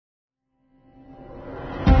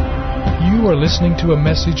You are listening to a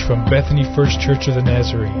message from Bethany First Church of the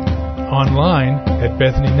Nazarene, online at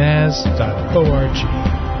bethanynaz.org.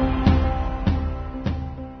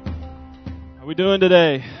 How we doing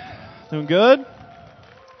today? Doing good?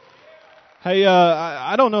 Hey,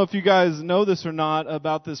 I don't know if you guys know this or not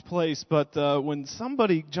about this place, but when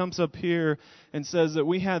somebody jumps up here and says that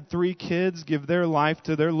we had 3 kids give their life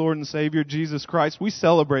to their Lord and Savior, Jesus Christ, we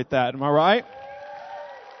celebrate that. Am I right?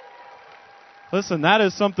 Listen, that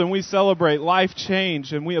is something we celebrate, life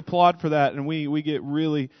change, and we applaud for that, and we get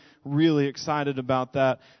really excited about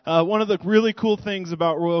that. One of the really cool things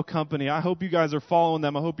about Royal Company, I hope you guys are following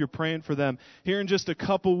them. I hope you're praying for them. Here in just a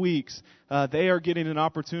couple weeks, they are getting an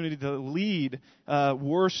opportunity to lead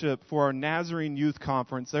worship for our Nazarene Youth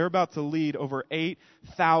Conference. They're about to lead over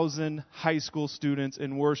 8,000 high school students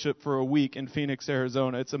in worship for a week in Phoenix,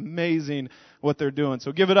 Arizona. It's amazing what they're doing.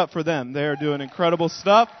 So give it up for them. They are doing incredible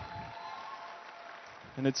stuff.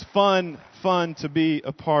 And it's fun to be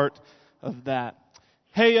a part of that.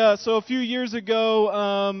 Hey, so a few years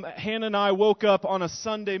ago, Hannah and I woke up on a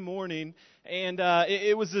Sunday morning, and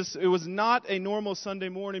it was not a normal Sunday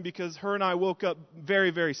morning because her and I woke up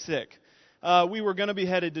very sick. We were going to be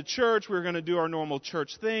headed to church. We were going to do our normal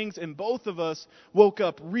church things, and both of us woke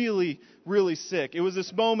up really sick. It was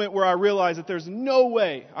this moment where I realized that there's no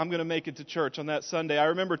way I'm going to make it to church on that Sunday. I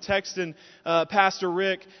remember texting Pastor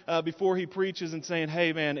Rick before he preaches and saying,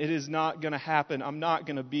 "Hey man, it is not going to happen. I'm not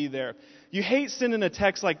going to be there." You hate sending a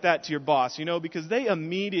text like that to your boss, because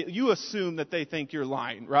you assume that they think you're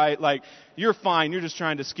lying, right? Like, you're fine. You're just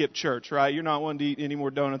trying to skip church, right? You're not wanting to eat any more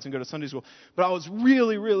donuts and go to Sunday school. But I was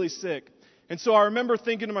really sick. And so I remember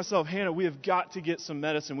thinking to myself, Hannah, we have got to get some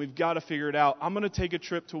medicine. We've got to figure it out. I'm going to take a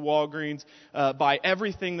trip to Walgreens, buy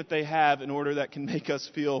everything that they have in order that can make us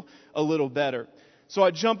feel a little better. So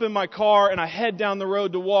I jump in my car and I head down the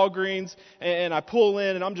road to Walgreens and I pull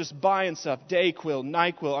in and I'm just buying stuff. Dayquil,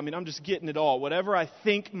 NyQuil. I'm just getting it all. Whatever I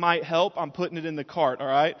think might help, I'm putting it in the cart, all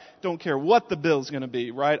right? Don't care what the bill's going to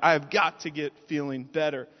be, right? I've got to get feeling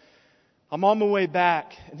better. I'm on my way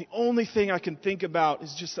back, and the only thing I can think about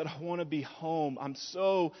is just that I want to be home. I'm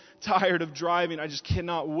so tired of driving. I just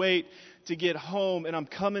cannot wait to get home. And I'm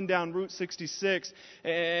coming down Route 66,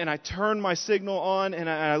 and I turn my signal on, and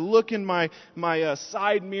I look in my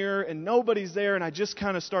side mirror, and nobody's there, and I just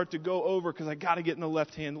kind of start to go over because I got to get in the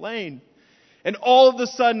left-hand lane. And all of a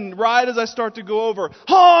sudden, right as I start to go over,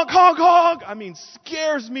 honk, honk, honk,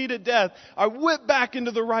 scares me to death. I whip back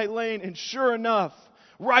into the right lane, and sure enough,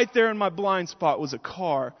 right there in my blind spot was a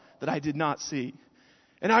car that I did not see.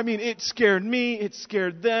 And it scared me, it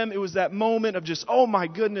scared them. It was that moment of just, oh my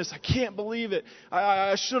goodness, I can't believe it.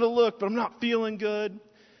 I should have looked, but I'm not feeling good.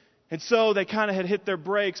 And so they kind of had hit their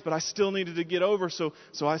brakes, but I still needed to get over. So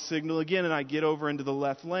I signal again and I get over into the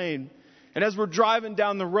left lane. And as we're driving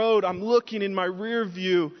down the road, I'm looking in my rear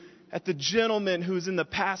view at the gentleman who's in the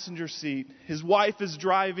passenger seat. His wife is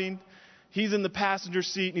driving. He's in the passenger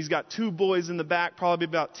seat, and he's got 2 boys in the back, probably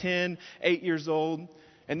about 10, 8 years old.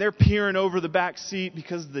 And they're peering over the back seat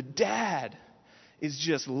because the dad is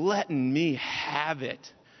just letting me have it.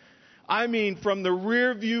 From the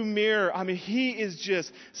rear view mirror, he is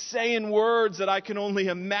just saying words that I can only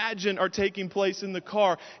imagine are taking place in the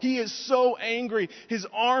car. He is so angry. His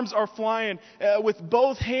arms are flying. With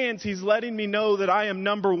both hands, he's letting me know that I am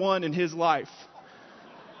number one in his life.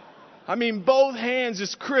 Both hands,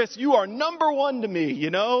 just, Chris, you are number one to me,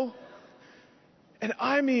 And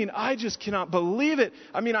I just cannot believe it.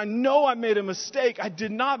 I know I made a mistake. I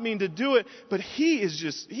did not mean to do it, but he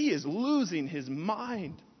is losing his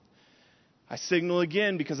mind. I signal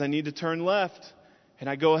again because I need to turn left. And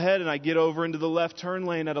I go ahead and I get over into the left turn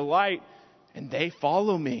lane at a light, and they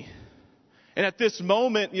follow me. And at this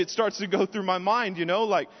moment, it starts to go through my mind,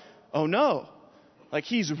 like, oh no, like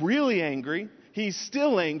he's really angry. He's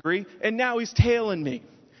still angry, and now he's tailing me.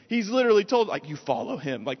 He's literally told, you follow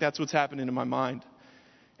him. That's what's happening in my mind.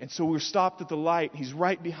 And so we're stopped at the light. He's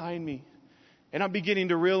right behind me. And I'm beginning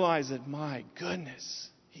to realize that, my goodness,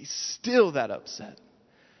 he's still that upset.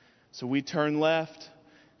 So we turn left.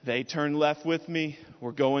 They turn left with me.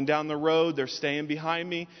 We're going down the road. They're staying behind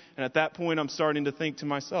me. And at that point, I'm starting to think to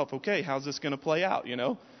myself, okay, how's this going to play out,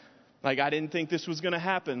 I didn't think this was going to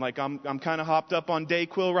happen. I'm kind of hopped up on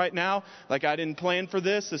Dayquil right now. I didn't plan for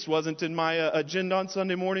this. This wasn't in my agenda on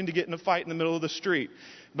Sunday morning to get in a fight in the middle of the street.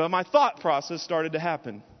 But my thought process started to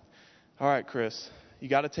happen. All right, Chris, you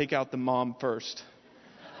got to take out the mom first.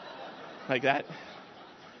 Like that.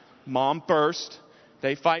 Mom first.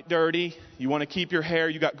 They fight dirty. You want to keep your hair.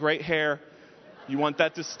 You got great hair. You want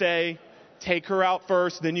that to stay. Take her out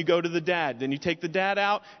first, then you go to the dad. Then you take the dad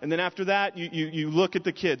out, and then after that, you look at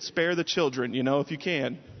the kids. Spare the children, if you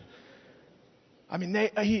can. I mean,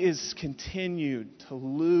 he is continued to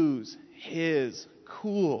lose his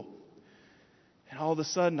cool. And all of a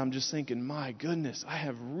sudden, I'm just thinking, my goodness, I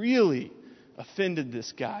have really offended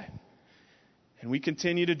this guy. And we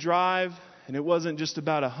continue to drive, and it wasn't just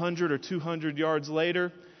about 100 or 200 yards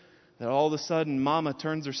later that all of a sudden Mama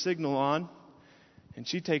turns her signal on, and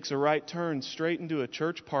she takes a right turn straight into a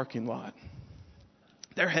church parking lot.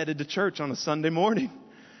 They're headed to church on a Sunday morning.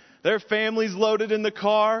 Their family's loaded in the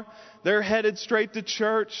car. They're headed straight to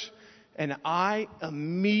church. And I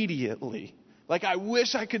immediately, I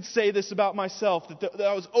wish I could say this about myself, that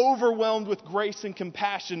I was overwhelmed with grace and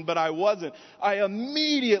compassion, but I wasn't. I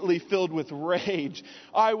immediately filled with rage.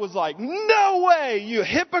 I was like, no way, you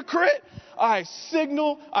hypocrite! I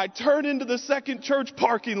signal, I turn into the second church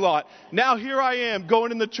parking lot. Now here I am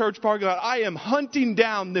going in the church parking lot. I am hunting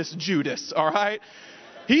down this Judas, all right?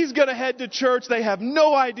 He's going to head to church. They have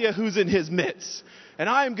no idea who's in his midst. And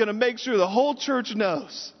I am going to make sure the whole church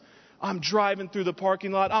knows. I'm driving through the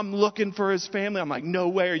parking lot. I'm looking for his family. I'm like, no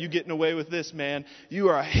way are you getting away with this, man. You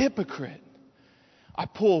are a hypocrite. I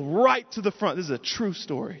pull right to the front. This is a true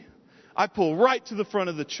story. I pull right to the front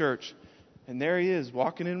of the church. And there he is,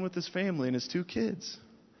 walking in with his family and his 2 kids.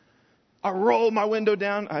 I roll my window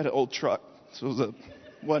down. I had an old truck, so it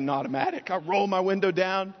wasn't automatic. I roll my window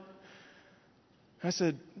down. I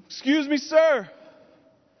said, excuse me, sir.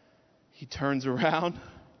 He turns around,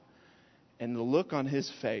 and the look on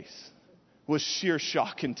his face was sheer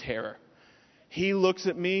shock and terror. He looks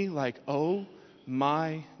at me like, oh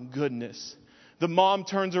my goodness. The mom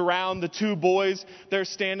turns around, the 2 boys, they're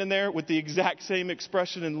standing there with the exact same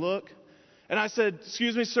expression and look. And I said,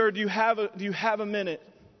 excuse me, sir, do you have a minute?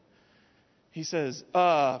 He says,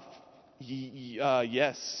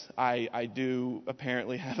 yes, I do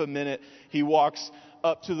apparently have a minute. He walks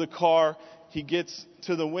up to the car. He gets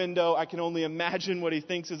to the window. I can only imagine what he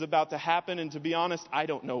thinks is about to happen. And to be honest, I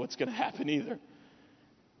don't know what's going to happen either.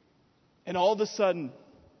 And all of a sudden,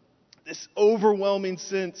 this overwhelming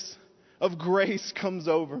sense of grace comes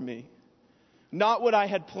over me. Not what I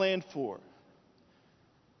had planned for.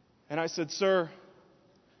 And I said, sir,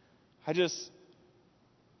 I just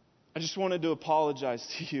wanted to apologize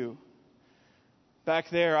to you. Back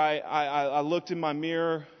there, I looked in my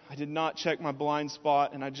mirror. I did not check my blind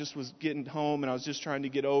spot, and I just was getting home, and I was just trying to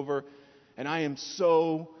get over. And I am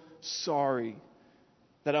so sorry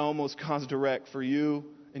that I almost caused a wreck for you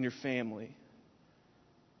and your family.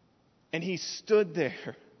 And he stood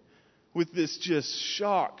there with this just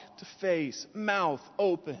shock to face, mouth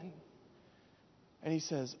open. And he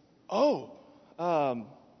says,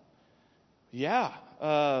 yeah,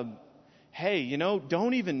 hey,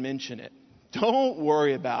 don't even mention it. Don't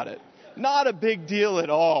worry about it. Not a big deal at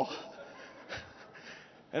all.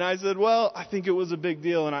 And I said, well, I think it was a big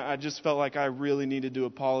deal, and I just felt like I really needed to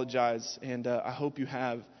apologize, and I hope you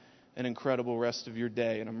have an incredible rest of your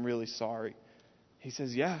day, and I'm really sorry. He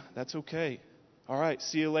says, yeah, that's okay. All right,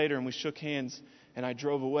 see you later. And we shook hands, and I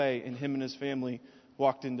drove away, and him and his family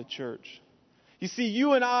walked into church. You see,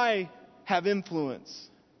 you and I have influence.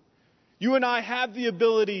 You and I have the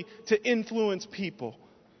ability to influence people,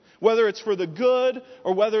 whether it's for the good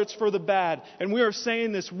or whether it's for the bad. And we are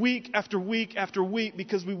saying this week after week after week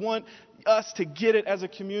because we want us to get it as a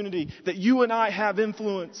community, that you and I have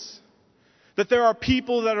influence. That there are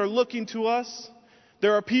people that are looking to us.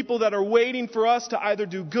 There are people that are waiting for us to either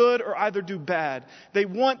do good or either do bad. They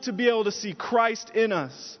want to be able to see Christ in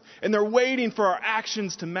us. And they're waiting for our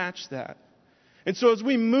actions to match that. And so as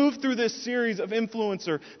we move through this series of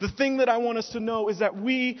Influencer, the thing that I want us to know is that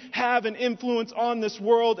we have an influence on this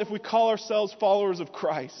world if we call ourselves followers of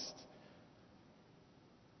Christ.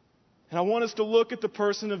 And I want us to look at the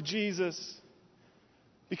person of Jesus,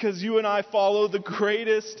 because you and I follow the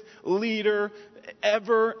greatest leader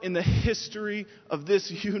ever in the history of this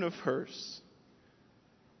universe.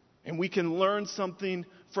 And we can learn something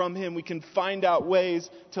from him. We can find out ways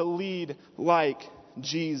to lead like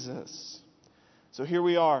Jesus. So here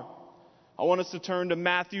we are. I want us to turn to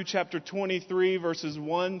Matthew chapter 23, verses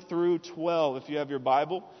 1 through 12, if you have your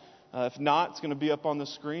Bible. If not, it's going to be up on the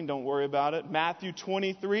screen. Don't worry about it. Matthew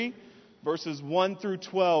 23, verses 1 through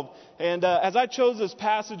 12. And as I chose this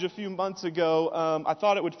passage a few months ago, I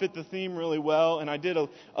thought it would fit the theme really well. And I did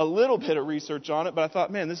a little bit of research on it. But I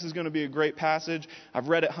thought, man, this is going to be a great passage. I've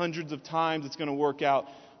read it hundreds of times. It's going to work out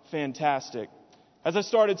fantastic. As I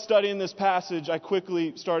started studying this passage, I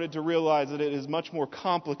quickly started to realize that it is much more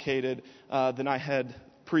complicated than I had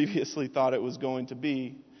previously thought it was going to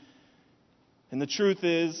be. And the truth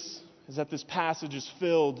is that this passage is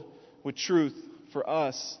filled with truth for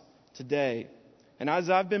us today. And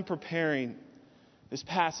as I've been preparing, this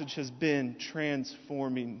passage has been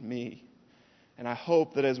transforming me. And I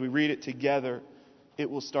hope that as we read it together, it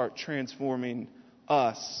will start transforming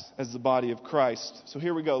us as the body of Christ. So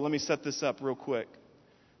here we go. Let me set this up real quick.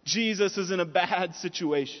 Jesus is in a bad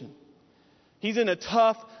situation. He's in a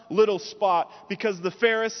tough little spot because the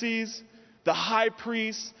Pharisees, the high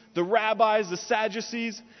priests, the rabbis, the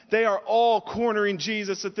Sadducees, they are all cornering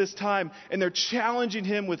Jesus at this time, and they're challenging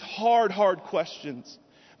him with hard questions.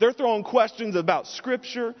 They're throwing questions about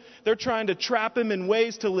Scripture. They're trying to trap him in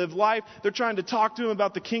ways to live life. They're trying to talk to him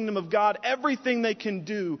about the kingdom of God. Everything they can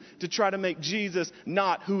do to try to make Jesus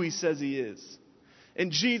not who he says he is.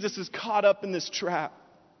 And Jesus is caught up in this trap.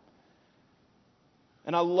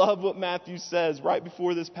 And I love what Matthew says right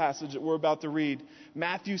before this passage that we're about to read.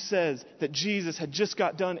 Matthew says that Jesus had just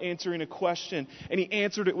got done answering a question, and he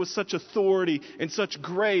answered it with such authority and such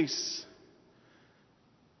grace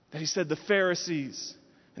that he said the Pharisees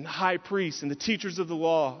and the high priests and the teachers of the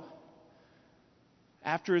law,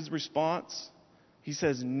 after his response, he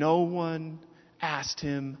says no one asked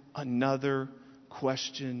him another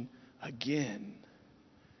question again.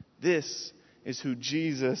 This is who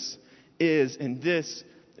Jesus is, and this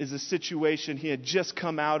is a situation he had just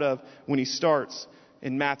come out of when he starts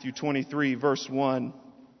in Matthew 23, verse 1.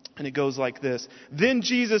 And it goes like this. Then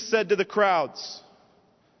Jesus said to the crowds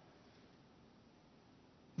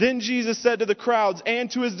and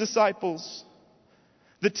to his disciples,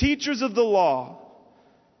 the teachers of the law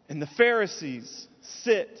and the Pharisees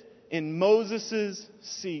sit in Moses'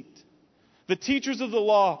 seat. The teachers of the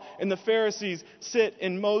law and the Pharisees sit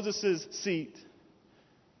in Moses' seat.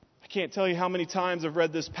 I can't tell you how many times I've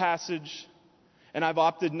read this passage and I've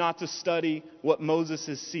opted not to study what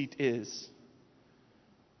Moses' seat is.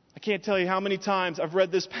 I can't tell you how many times I've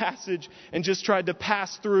read this passage and just tried to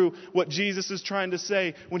pass through what Jesus is trying to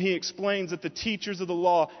say when he explains that the teachers of the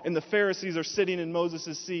law and the Pharisees are sitting in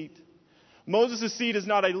Moses' seat. Moses' seat is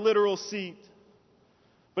not a literal seat,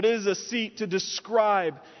 but it is a seat to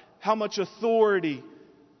describe how much authority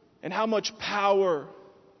and how much power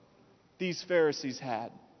these Pharisees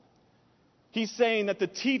had. He's saying that the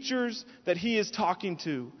teachers that he is talking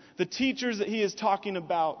to, the teachers that he is talking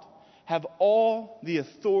about, have all the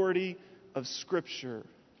authority of Scripture.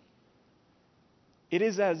 It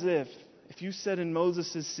is as if you sat in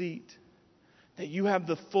Moses' seat, that you have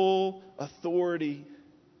the full authority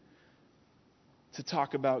to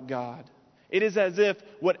talk about God. It is as if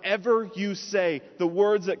whatever you say, the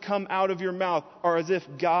words that come out of your mouth, are as if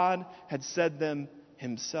God had said them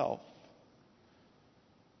himself.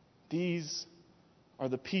 These are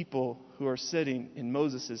the people who are sitting in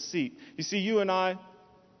Moses' seat. You see, you and I,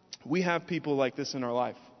 we have people like this in our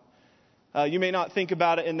life. You may not think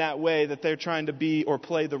about it in that way, that they're trying to be or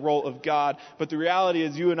play the role of God. But the reality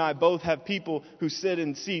is you and I both have people who sit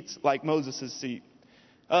in seats like Moses' seat.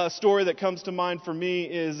 A story that comes to mind for me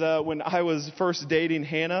is when I was first dating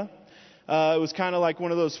Hannah. It was kind of like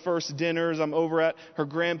one of those first dinners. I'm over at her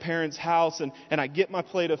grandparents' house and I get my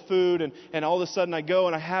plate of food and all of a sudden I go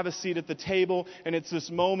and I have a seat at the table, and it's this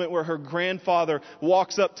moment where her grandfather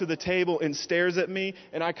walks up to the table and stares at me,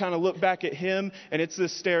 and I kind of look back at him, and it's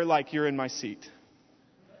this stare like, you're in my seat.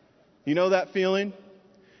 You know that feeling?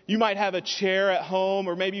 You might have a chair at home,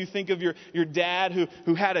 or maybe you think of your dad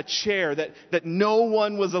who had a chair that no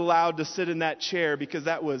one was allowed to sit in that chair because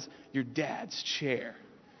that was your dad's chair.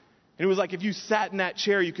 And it was like if you sat in that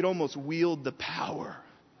chair, you could almost wield the power.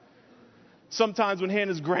 Sometimes when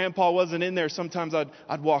Hannah's grandpa wasn't in there, sometimes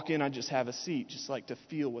I'd walk in, I'd just have a seat, just like to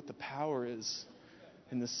feel what the power is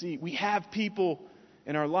in the seat. We have people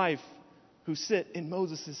in our life who sit in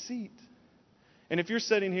Moses' seat. And if you're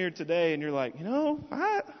sitting here today and you're like,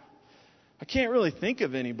 I can't really think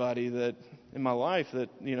of anybody that in my life that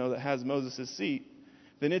has Moses' seat,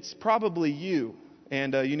 then it's probably you,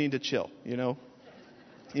 and you need to chill. You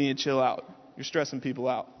need to chill out. You're stressing people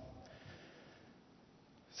out.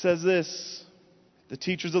 It says this, the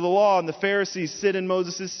teachers of the law and the Pharisees sit in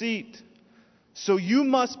Moses' seat. So you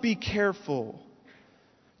must be careful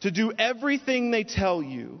to do everything they tell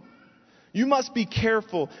you. You must be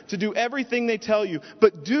careful to do everything they tell you,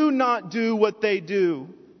 but do not do what they do,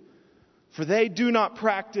 for they do not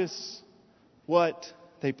practice what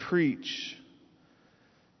they preach.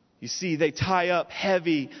 You see, they tie up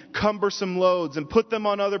heavy, cumbersome loads and put them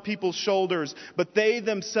on other people's shoulders, but they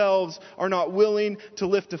themselves are not willing to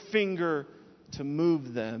lift a finger to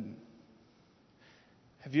move them.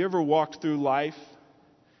 Have you ever walked through life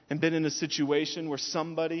and been in a situation where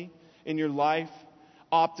somebody in your life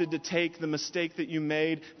opted to take the mistake that you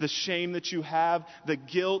made, the shame that you have, the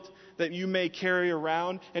guilt that you may carry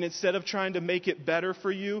around, and instead of trying to make it better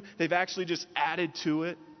for you, they've actually just added to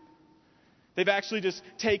it? They've actually just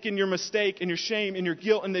taken your mistake and your shame and your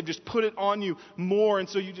guilt and they've just put it on you more. And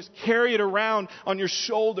so you just carry it around on your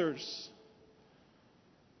shoulders.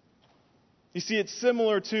 You see, it's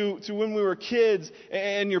similar to when we were kids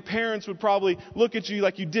and your parents would probably look at you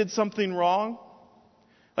like you did something wrong.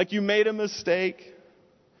 Like you made a mistake.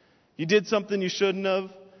 You did something you shouldn't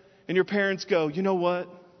have. And your parents go, you know what?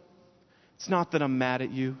 It's not that I'm mad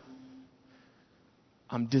at you.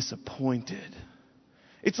 I'm disappointed.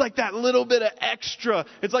 It's like that little bit of extra.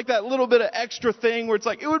 It's like that little bit of extra thing where it's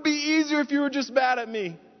like, it would be easier if you were just mad at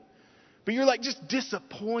me. But you're like just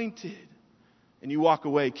disappointed. And you walk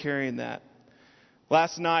away carrying that.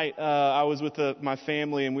 Last night, I was with my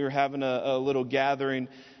family and we were having a little gathering.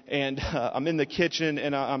 And I'm in the kitchen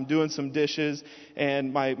and I'm doing some dishes.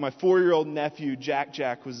 And my 4-year-old nephew,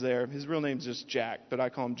 Jack, was there. His real name's just Jack, but I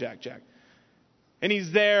call him Jack. And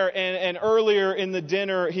he's there, and earlier in the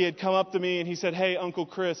dinner, he had come up to me and he said, hey, Uncle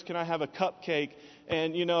Chris, can I have a cupcake?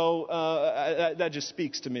 And, that just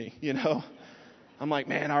speaks to me, I'm like,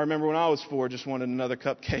 man, I remember when I was 4, just wanted another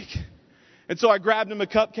cupcake. And so I grabbed him a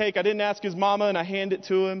cupcake. I didn't ask his mama, and I handed it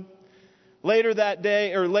to him. Later that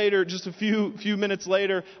day, or later, just a few minutes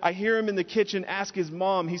later, I hear him in the kitchen ask his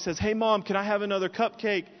mom. He says, hey, Mom, can I have another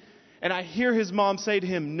cupcake? And I hear his mom say to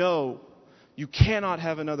him, no. You cannot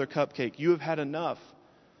have another cupcake. You have had enough.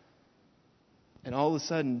 And all of a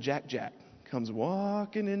sudden, Jack comes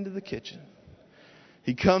walking into the kitchen.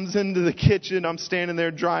 He comes into the kitchen. I'm standing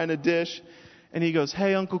there drying a dish. And he goes,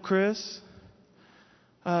 hey, Uncle Chris,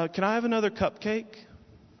 can I have another cupcake?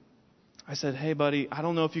 I said, hey, buddy, I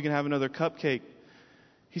don't know if you can have another cupcake.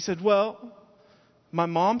 He said, well, my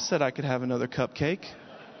mom said I could have another cupcake.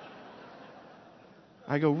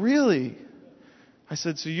 I go, really? I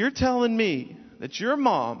said, so you're telling me that your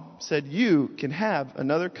mom said you can have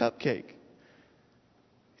another cupcake?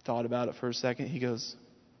 He thought about it for a second. He goes,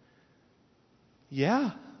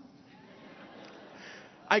 yeah.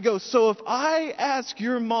 I go, so if I ask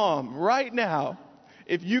your mom right now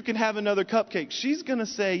if you can have another cupcake, she's going to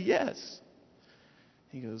say yes.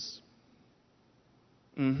 He goes,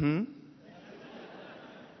 mm-hmm.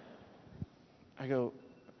 I go,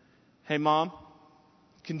 hey, Mom,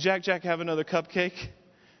 can Jack have another cupcake?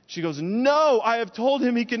 She goes, no, I have told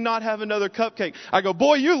him he cannot have another cupcake. I go,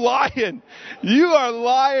 boy, you're lying. You are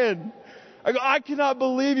lying. I go, I cannot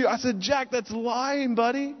believe you. I said, Jack, that's lying,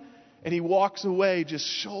 buddy. And he walks away, just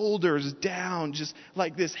shoulders down, just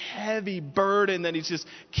like this heavy burden that he's just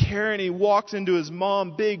carrying. He walks into his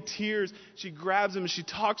mom, big tears. She grabs him and she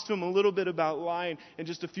talks to him a little bit about lying. And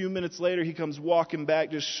just a few minutes later, he comes walking back,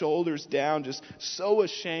 just shoulders down, just so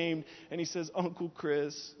ashamed. And he says, Uncle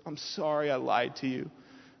Chris, I'm sorry I lied to you.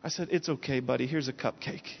 I said, it's okay, buddy. Here's a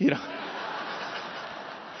cupcake.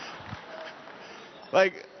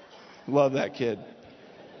 Like, love that kid.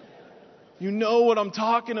 You know what I'm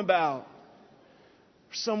talking about.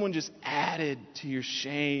 Someone just added to your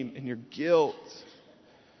shame and your guilt.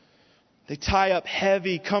 They tie up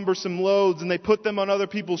heavy, cumbersome loads and they put them on other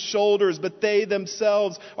people's shoulders, but they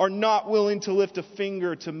themselves are not willing to lift a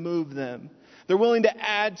finger to move them. They're willing to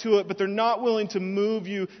add to it, but they're not willing to move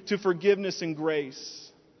you to forgiveness and grace.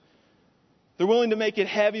 They're willing to make it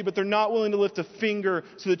heavy, but they're not willing to lift a finger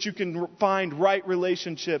so that you can find right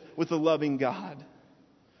relationship with a loving God.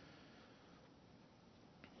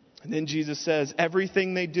 And then Jesus says,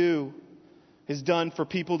 everything they do is done for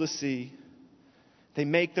people to see. They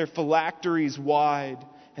make their phylacteries wide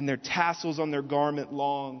and their tassels on their garment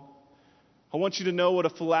long. I want you to know what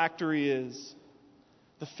a phylactery is.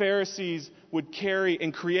 The Pharisees would carry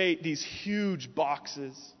and create these huge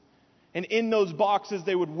boxes. And in those boxes,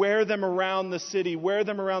 they would wear them around the city, wear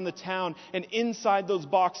them around the town. And inside those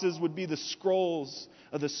boxes would be the scrolls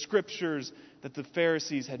of the scriptures that the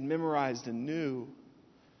Pharisees had memorized and knew.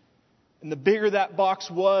 And the bigger that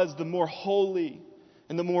box was, the more holy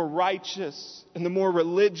and the more righteous and the more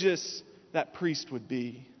religious that priest would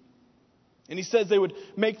be. And he says they would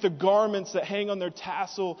make the garments that hang on their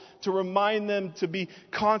tassel to remind them to be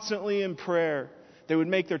constantly in prayer. They would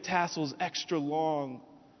make their tassels extra long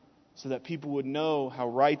so that people would know how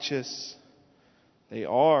righteous they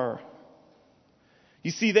are.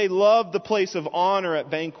 You see, they loved the place of honor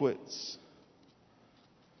at banquets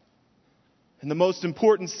and the most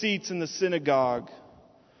important seats in the synagogue.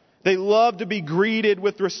 They love to be greeted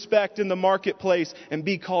with respect in the marketplace and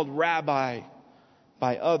be called rabbi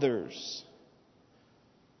by others.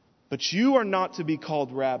 But you are not to be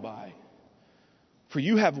called rabbi, for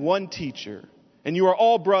you have one teacher, and you are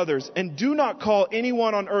all brothers. And do not call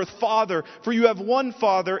anyone on earth father, for you have one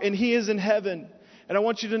Father, and He is in heaven. And I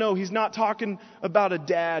want you to know He's not talking about a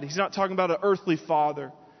dad. He's not talking about an earthly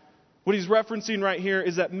father. What he's referencing right here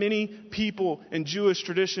is that many people in Jewish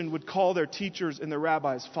tradition would call their teachers and their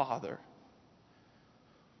rabbis Father.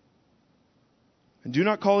 And do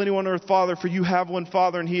not call anyone on earth Father, for you have one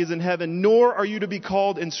Father, and He is in heaven. Nor are you to be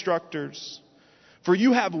called instructors, for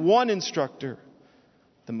you have one instructor,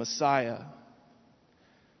 the Messiah.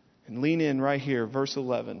 And lean in right here, verse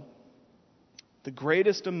 11. The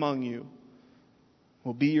greatest among you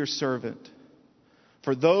will be your servant.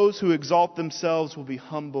 For those who exalt themselves will be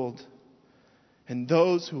humbled, and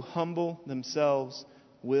those who humble themselves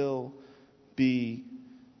will be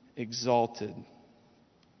exalted.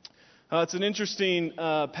 It's an interesting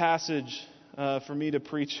passage for me to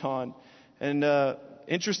preach on, and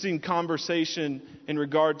interesting conversation in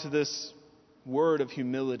regard to this word of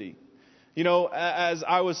humility. You know, as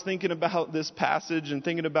I was thinking about this passage and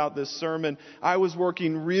thinking about this sermon, I was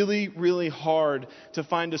working really, really hard to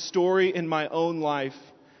find a story in my own life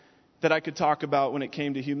that I could talk about when it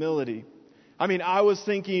came to humility. I mean, I was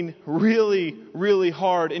thinking really, really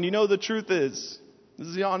hard. And you know, the truth is, this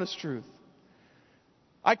is the honest truth,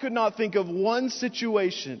 I could not think of one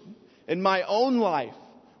situation in my own life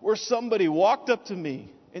where somebody walked up to me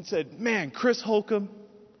and said, "Man, Chris Holcomb,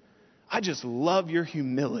 I just love your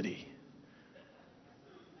humility."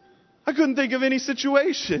 I couldn't think of any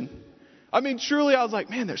situation. I mean, truly, I was like,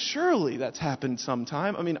 man, surely that's happened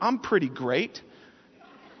sometime. I mean, I'm pretty great.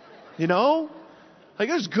 You know? Like,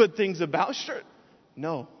 there's good things about it. Sure.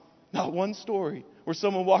 No, not one story where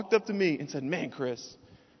someone walked up to me and said, "Man, Chris,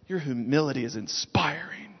 your humility is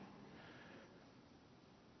inspiring."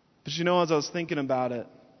 But you know, as I was thinking about it,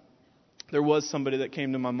 there was somebody that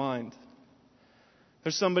came to my mind.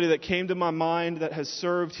 There's somebody that came to my mind that has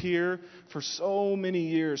served here for so many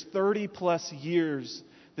years, 30 plus years.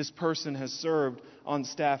 This person has served on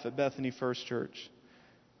staff at Bethany First Church.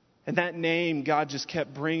 And that name God just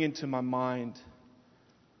kept bringing to my mind.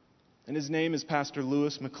 And his name is Pastor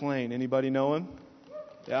Lewis McLean. Anybody know him?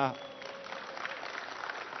 Yeah.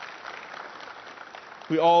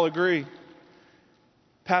 We all agree.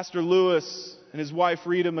 Pastor Lewis and his wife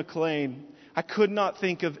Rita McLean, I could not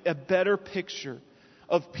think of a better picture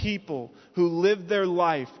of people who live their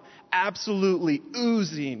life absolutely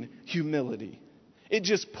oozing humility. It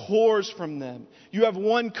just pours from them. You have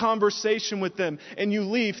one conversation with them and you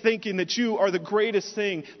leave thinking that you are the greatest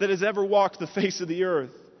thing that has ever walked the face of the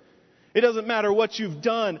earth. It doesn't matter what you've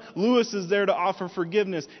done. Lewis is there to offer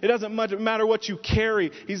forgiveness. It doesn't matter what you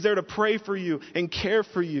carry. He's there to pray for you and care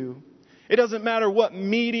for you. It doesn't matter what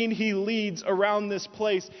meeting he leads around this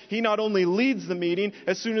place. He not only leads the meeting,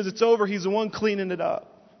 as soon as it's over, he's the one cleaning it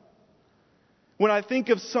up. When I think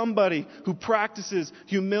of somebody who practices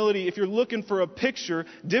humility, if you're looking for a picture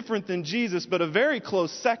different than Jesus, but a very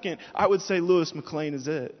close second, I would say Lewis McLean is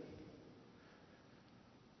it.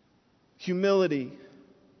 Humility.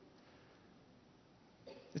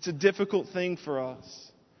 It's a difficult thing for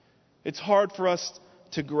us. It's hard for us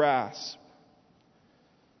to grasp.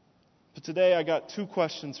 But today I got two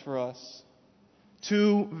questions for us.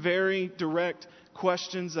 Two very direct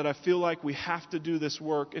questions that I feel like we have to do this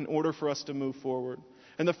work in order for us to move forward.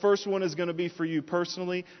 And the first one is going to be for you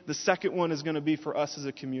personally. The second one is going to be for us as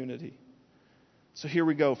a community. So here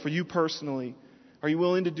we go. For you personally, are you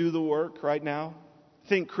willing to do the work right now?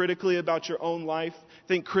 Think critically about your own life.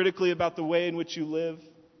 Think critically about the way in which you live.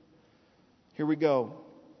 Here we go.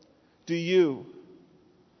 Do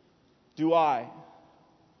I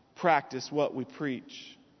practice what we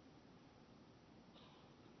preach?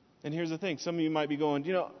 And here's the thing. Some of you might be going,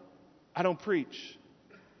 I don't preach.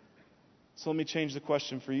 So let me change the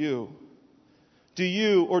question for you. Do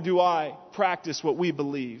you or do I practice what we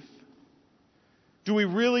believe? Do we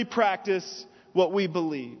really practice what we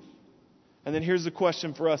believe? And then here's the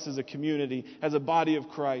question for us as a community, as a body of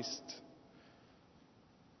Christ.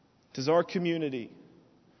 Does our community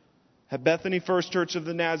at Bethany First Church of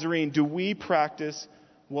the Nazarene, do we practice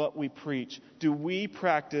what we preach? Do we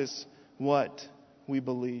practice what we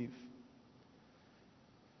believe?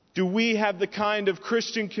 Do we have the kind of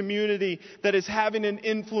Christian community that is having an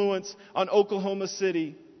influence on Oklahoma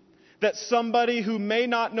City? That somebody who may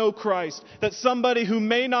not know Christ, that somebody who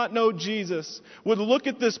may not know Jesus would look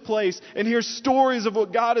at this place and hear stories of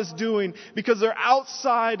what God is doing because they're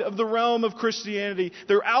outside of the realm of Christianity.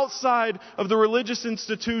 They're outside of the religious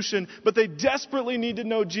institution, but they desperately need to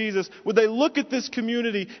know Jesus. Would they look at this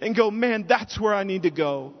community and go, man, that's where I need to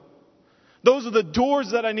go? Those are the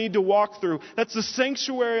doors that I need to walk through. That's the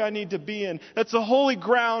sanctuary I need to be in. That's the holy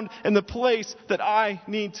ground and the place that I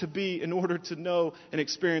need to be in order to know and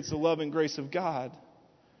experience the love and grace of God.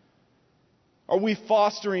 Are we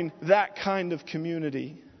fostering that kind of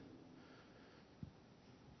community?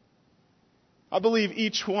 I believe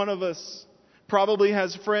each one of us probably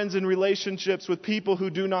has friends and relationships with people who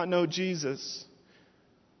do not know Jesus.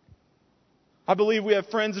 I believe we have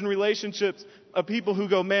friends and relationships of people who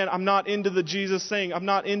go, man, I'm not into the Jesus thing. I'm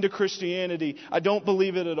not into Christianity. I don't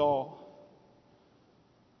believe it at all.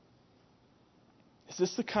 Is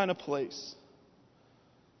this the kind of place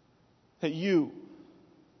that you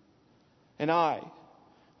and I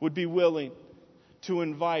would be willing to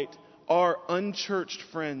invite our unchurched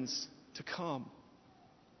friends to come?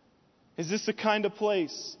 Is this the kind of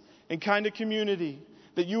place and kind of community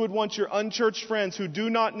that you would want your unchurched friends who do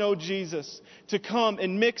not know Jesus to come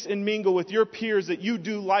and mix and mingle with your peers that you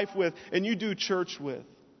do life with and you do church with?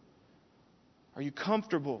 Are you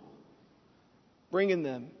comfortable bringing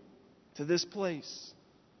them to this place?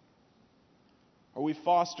 Are we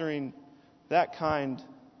fostering that kind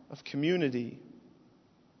of community?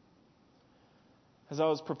 As I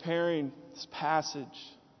was preparing this passage,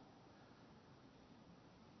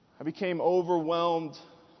 I became overwhelmed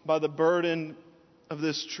by the burden of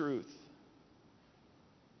this truth.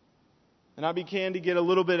 And I began to get a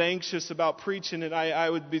little bit anxious about preaching it. I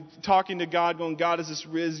would be talking to God going, God, is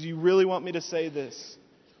you really want me to say this?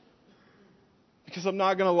 Because I'm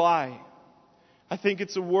not going to lie. I think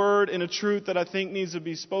it's a word and a truth that I think needs to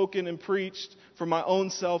be spoken and preached for my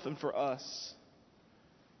own self and for us.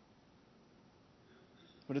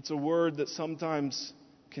 But it's a word that sometimes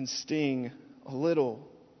can sting a little.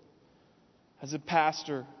 As a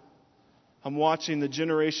pastor, I'm watching the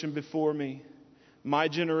generation before me, my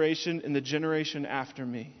generation and the generation after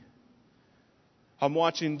me. I'm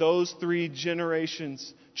watching those 3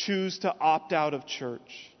 generations choose to opt out of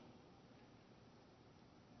church.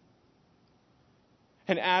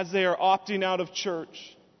 And as they are opting out of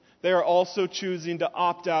church, they are also choosing to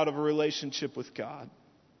opt out of a relationship with God.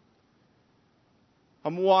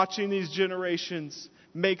 I'm watching these generations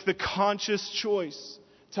make the conscious choice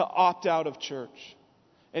to opt out of church.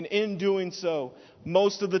 And in doing so,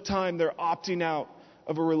 most of the time they're opting out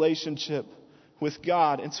of a relationship with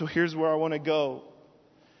God. And so here's where I want to go.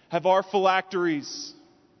 Have our phylacteries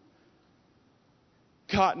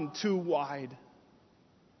gotten too wide?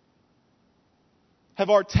 Have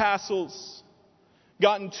our tassels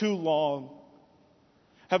gotten too long?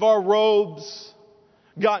 Have our robes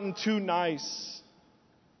gotten too nice?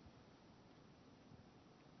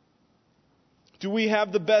 Do we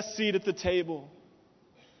have the best seat at the table?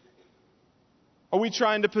 Are we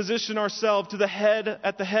trying to position ourselves at the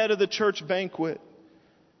head of the church banquet?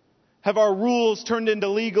 Have our rules turned into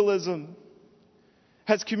legalism?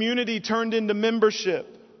 Has community turned into membership?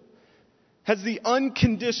 Has the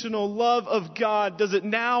unconditional love of God, does it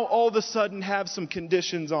now all of a sudden have some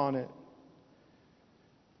conditions on it?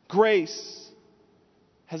 Grace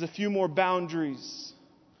has a few more boundaries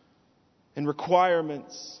and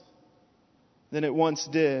requirements than it once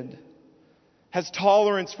did. Has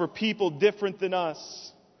tolerance for people different than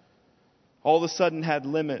us all of a sudden had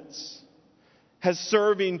limits? Has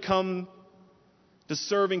serving come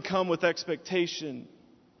with expectation?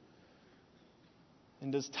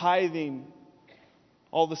 And does tithing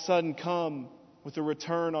all of a sudden come with a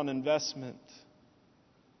return on investment?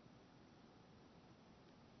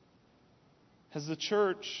 Has the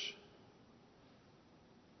church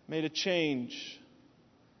made a change?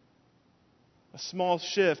 A small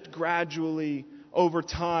shift gradually over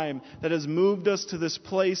time that has moved us to this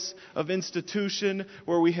place of institution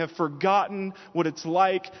where we have forgotten what it's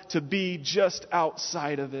like to be just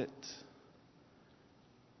outside of it.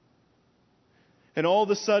 And all of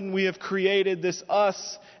a sudden we have created this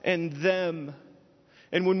us and them.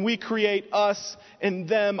 And when we create us and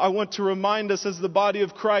them, I want to remind us as the body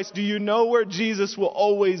of Christ, do you know where Jesus will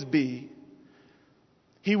always be?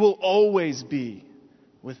 He will always be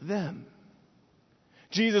with them.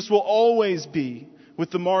 Jesus will always be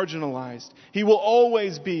with the marginalized. He will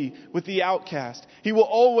always be with the outcast. He will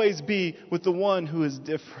always be with the one who is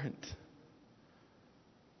different.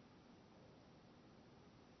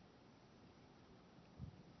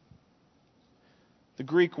 The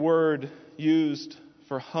Greek word used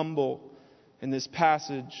for humble in this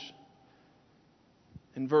passage,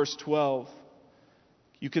 in verse 12,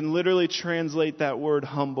 you can literally translate that word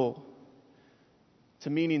humble to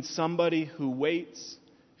meaning somebody who waits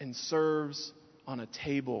and serves on a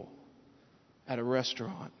table at a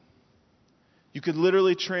restaurant. You could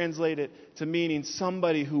literally translate it to meaning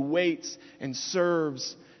somebody who waits and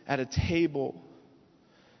serves at a table.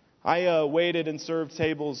 I waited and served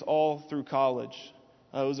tables all through college.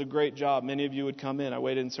 It was a great job. Many of you would come in. I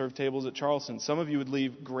waited and served tables at Charleston. Some of you would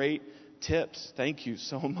leave great tips. Thank you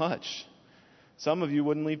so much. Some of you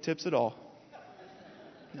wouldn't leave tips at all.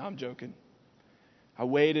 No, I'm joking. I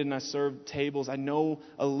waited and I served tables. I know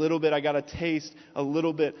a little bit. I got a taste a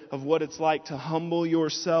little bit of what it's like to humble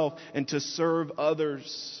yourself and to serve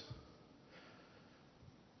others.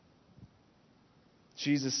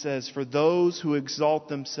 Jesus says, for those who exalt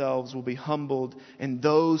themselves will be humbled, and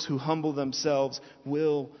those who humble themselves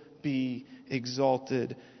will be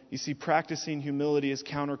exalted. You see, practicing humility is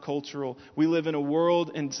countercultural. We live in a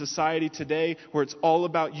world and society today where it's all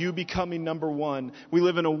about you becoming number one. We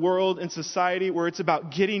live in a world and society where it's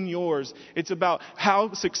about getting yours. It's about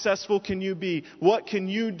how successful can you be? What can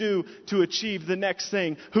you do to achieve the next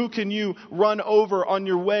thing? Who can you run over on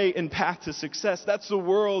your way and path to success? That's the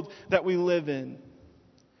world that we live in.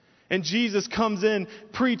 And Jesus comes in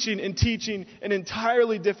preaching and teaching an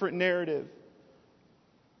entirely different narrative.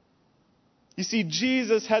 You see,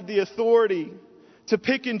 Jesus had the authority to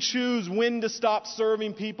pick and choose when to stop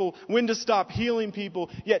serving people, when to stop healing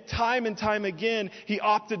people. Yet time and time again, He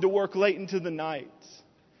opted to work late into the night.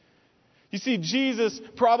 You see, Jesus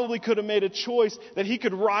probably could have made a choice that He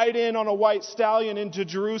could ride in on a white stallion into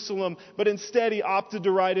Jerusalem, but instead He opted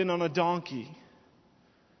to ride in on a donkey.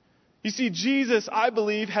 You see, Jesus, I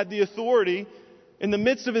believe, had the authority in the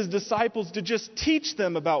midst of His disciples to just teach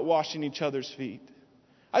them about washing each other's feet.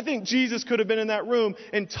 I think Jesus could have been in that room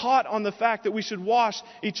and taught on the fact that we should wash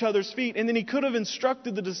each other's feet. And then He could have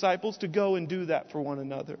instructed the disciples to go and do that for one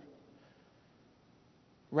another.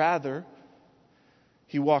 Rather,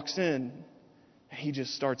 He walks in and He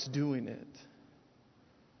just starts doing it.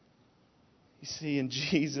 You see, and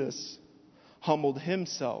Jesus humbled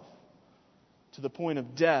Himself to the point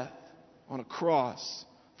of death on a cross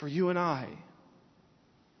for you and I.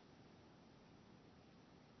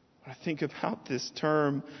 When I think about this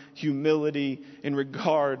term, humility, in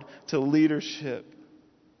regard to leadership,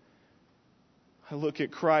 I look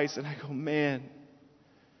at Christ and I go, man,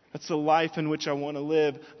 that's the life in which I want to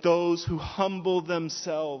live. Those who humble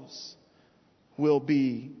themselves will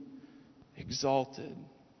be exalted.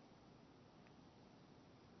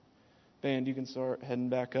 Band, you can start heading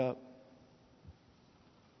back up.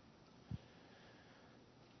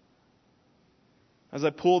 As I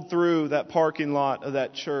pulled through that parking lot of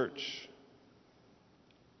that church,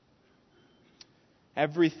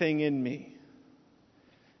 everything in me,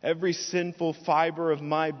 every sinful fiber of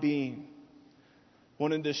my being,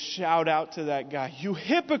 wanted to shout out to that guy, "You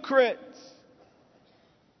hypocrite!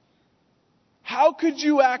 How could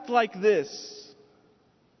you act like this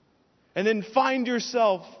and then find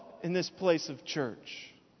yourself in this place of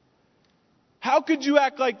church? How could you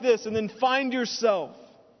act like this and then find yourself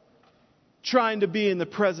trying to be in the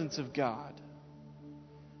presence of God?"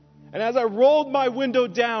 And as I rolled my window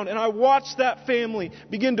down and I watched that family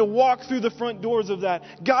begin to walk through the front doors of that,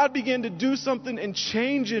 God began to do something and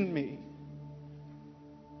change in me.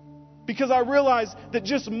 Because I realized that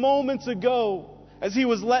just moments ago, as He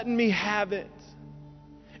was letting me have it,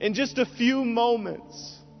 in just a few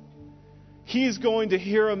moments, he's going to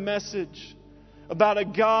hear a message about a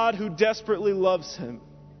God who desperately loves him,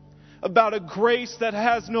 about a grace that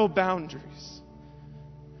has no boundaries,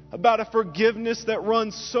 about a forgiveness that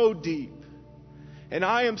runs so deep. And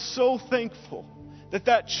I am so thankful that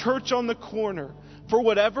that church on the corner, for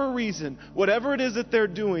whatever reason, whatever it is that they're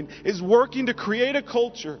doing, is working to create a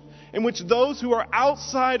culture in which those who are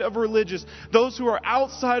outside of religious, those who are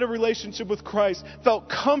outside of relationship with Christ, felt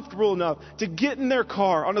comfortable enough to get in their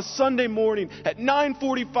car on a Sunday morning at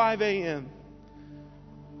 9:45 a.m.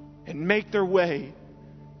 and make their way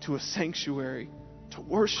to a sanctuary to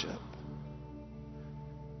worship.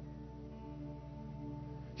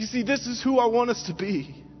 You see, this is who I want us to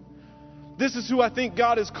be. This is who I think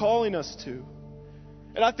God is calling us to.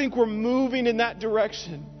 And I think we're moving in that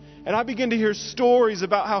direction. And I begin to hear stories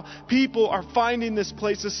about how people are finding this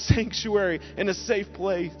place a sanctuary and a safe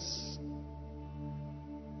place.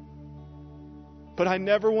 But I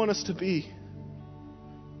never want us to be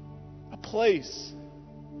a place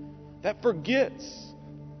that forgets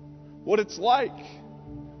what it's like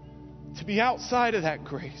to be outside of that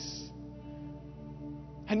grace.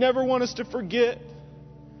 I never want us to forget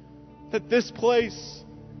that this place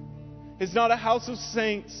is not a house of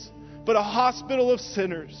saints, but a hospital of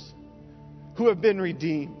sinners who have been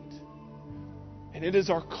redeemed. And it is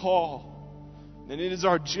our call, and it is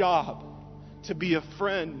our job to be a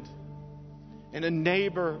friend and a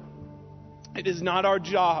neighbor. It is not our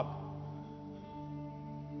job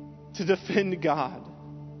to defend God.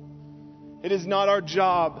 It is not our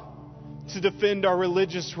job to defend our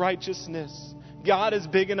religious righteousness. God is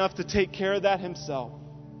big enough to take care of that Himself.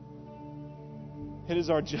 It is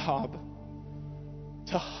our job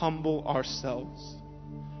to humble ourselves,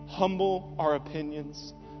 humble our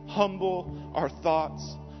opinions, humble our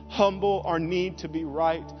thoughts, humble our need to be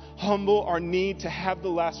right, humble our need to have the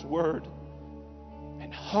last word,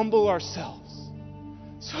 and humble ourselves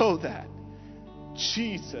so that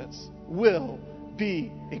Jesus will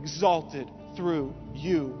be exalted through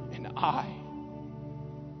you and I.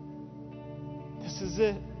 This is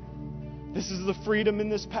it. This is the freedom in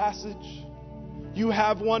this passage. You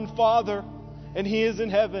have one Father, and He is in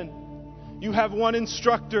heaven. You have one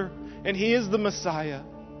instructor, and He is the Messiah.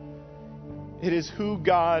 It is who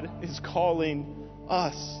God is calling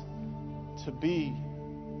us to be.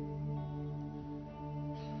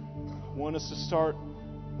 I want us to start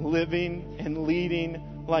living and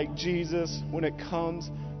leading like Jesus when it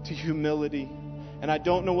comes to humility. And I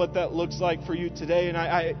don't know what that looks like for you today, and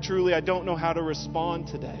I truly don't know how to respond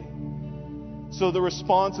today. So the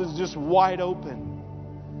response is just wide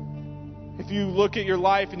open. If you look at your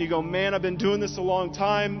life and you go, man, I've been doing this a long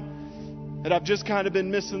time, and I've just kind of been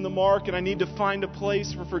missing the mark, and I need to find a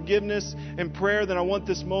place for forgiveness and prayer, then I want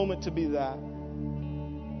this moment to be that.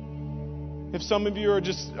 If some of you are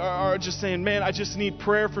just saying, man, I just need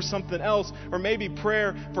prayer for something else, or maybe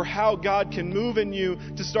prayer for how God can move in you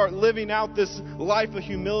to start living out this life of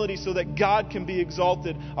humility so that God can be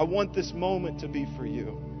exalted, I want this moment to be for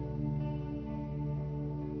you.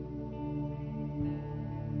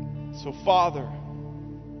 So, Father,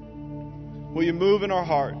 will you move in our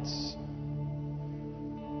hearts?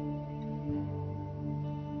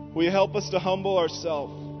 Will you help us to humble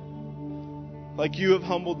ourselves like you have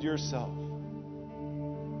humbled yourself?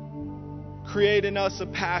 Create in us a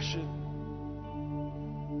passion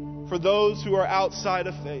for those who are outside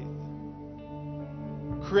of faith.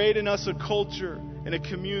 Create in us a culture and a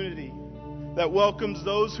community that welcomes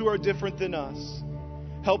those who are different than us.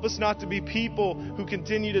 Help us not to be people who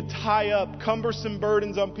continue to tie up cumbersome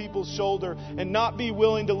burdens on people's shoulder and not be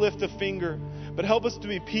willing to lift a finger. But help us to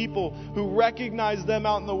be people who recognize them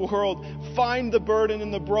out in the world, find the burden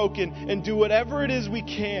and the broken, and do whatever it is we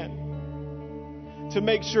can to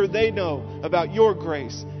make sure they know about your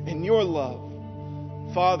grace and your love.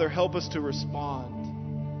 Father, help us to respond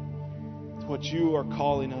to what you are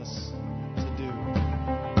calling us to do.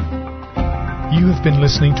 You have been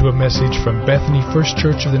listening to a message from Bethany First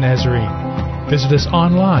Church of the Nazarene. Visit us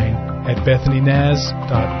online at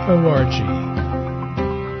bethanynaz.org.